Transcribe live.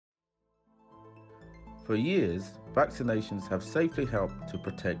For years, vaccinations have safely helped to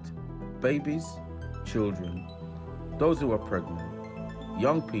protect babies, children, those who are pregnant,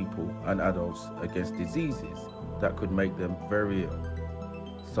 young people and adults against diseases that could make them very ill,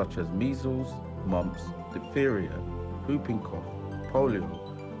 such as measles, mumps, diphtheria, whooping cough,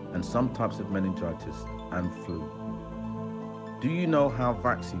 polio, and some types of meningitis and flu. Do you know how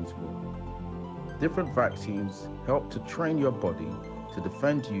vaccines work? Different vaccines help to train your body to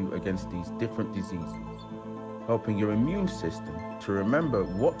defend you against these different diseases, helping your immune system to remember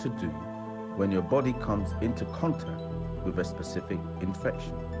what to do when your body comes into contact with a specific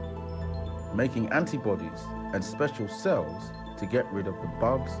infection, making antibodies and special cells to get rid of the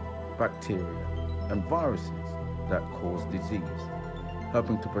bugs, bacteria, and viruses that cause disease,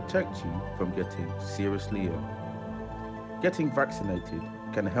 helping to protect you from getting seriously ill. Getting vaccinated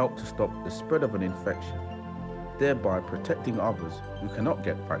can help to stop the spread of an infection, thereby protecting others who cannot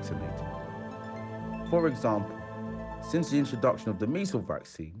get vaccinated. For example, since the introduction of the measles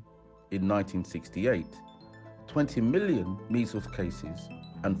vaccine in 1968, 20 million measles cases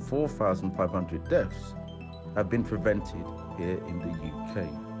and 4,500 deaths have been prevented here in the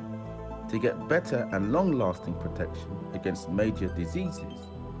UK. To get better and long-lasting protection against major diseases,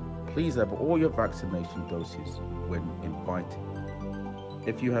 please have all your vaccination doses when invited.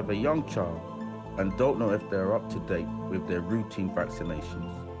 If you have a young child and don't know if they are up to date with their routine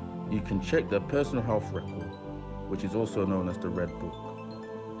vaccinations, you can check their personal health record, which is also known as the Red Book.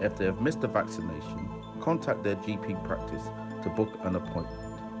 If they have missed a vaccination, contact their GP practice to book an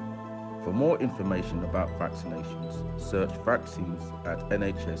appointment. For more information about vaccinations, search vaccines at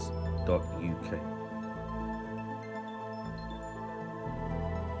nhs.uk.